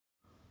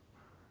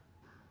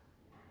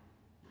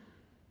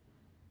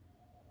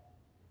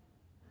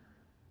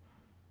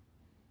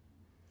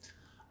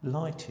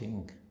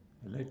Lighting,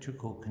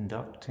 electrical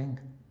conducting,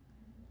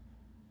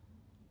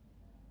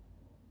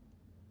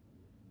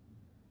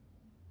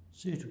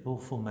 suitable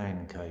for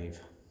Mancave.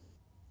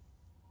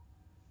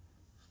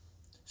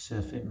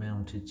 Surface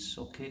mounted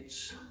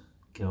sockets,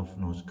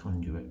 galvanised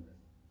conduit.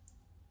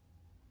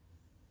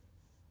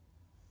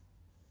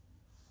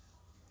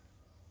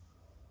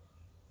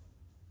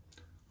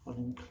 I'll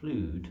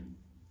include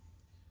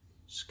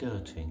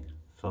skirting,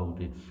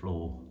 folded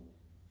floor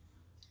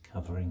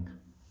covering,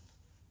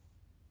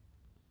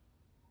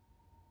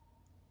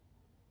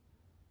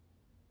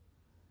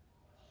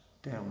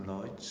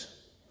 downlights,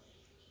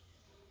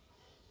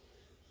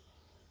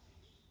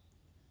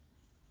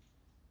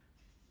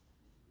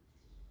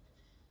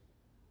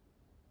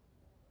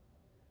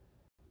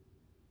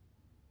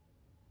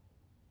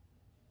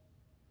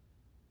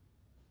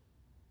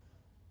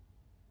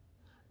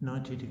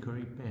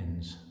 .90-degree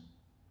bends,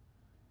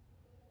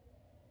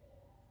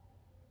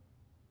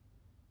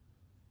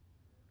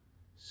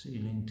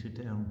 ceiling to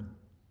down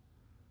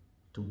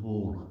to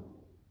wall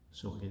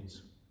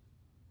sockets,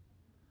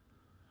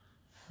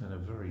 and a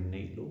very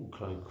neat little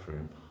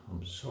cloakroom.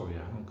 I'm sorry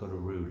I haven't got a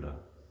ruler.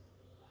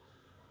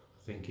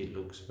 I think it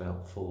looks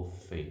about 4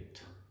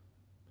 feet,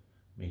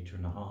 metre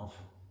and a half.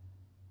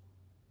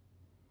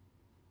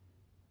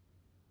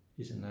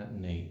 Isn't that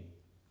neat?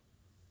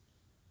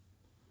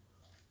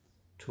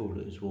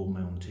 Toilet is wall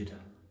mounted.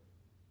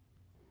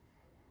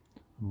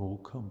 A more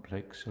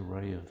complex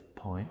array of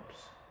pipes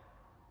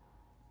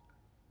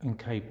and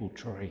cable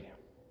tray.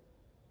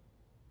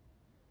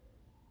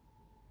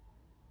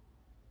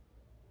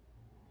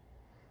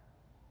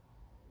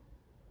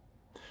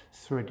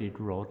 Threaded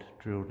rod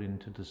drilled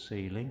into the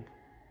ceiling,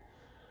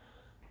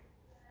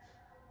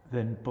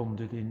 then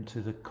bonded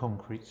into the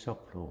concrete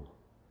subfloor.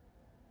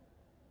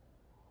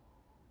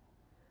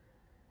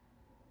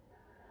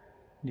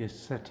 The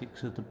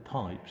aesthetics of the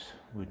pipes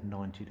with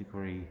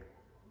 90-degree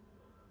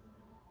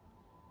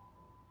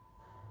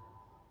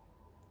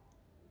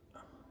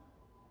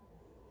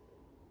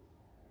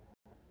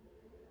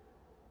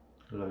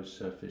low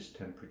surface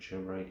temperature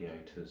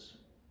radiators,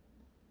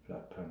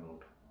 flat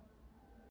panelled.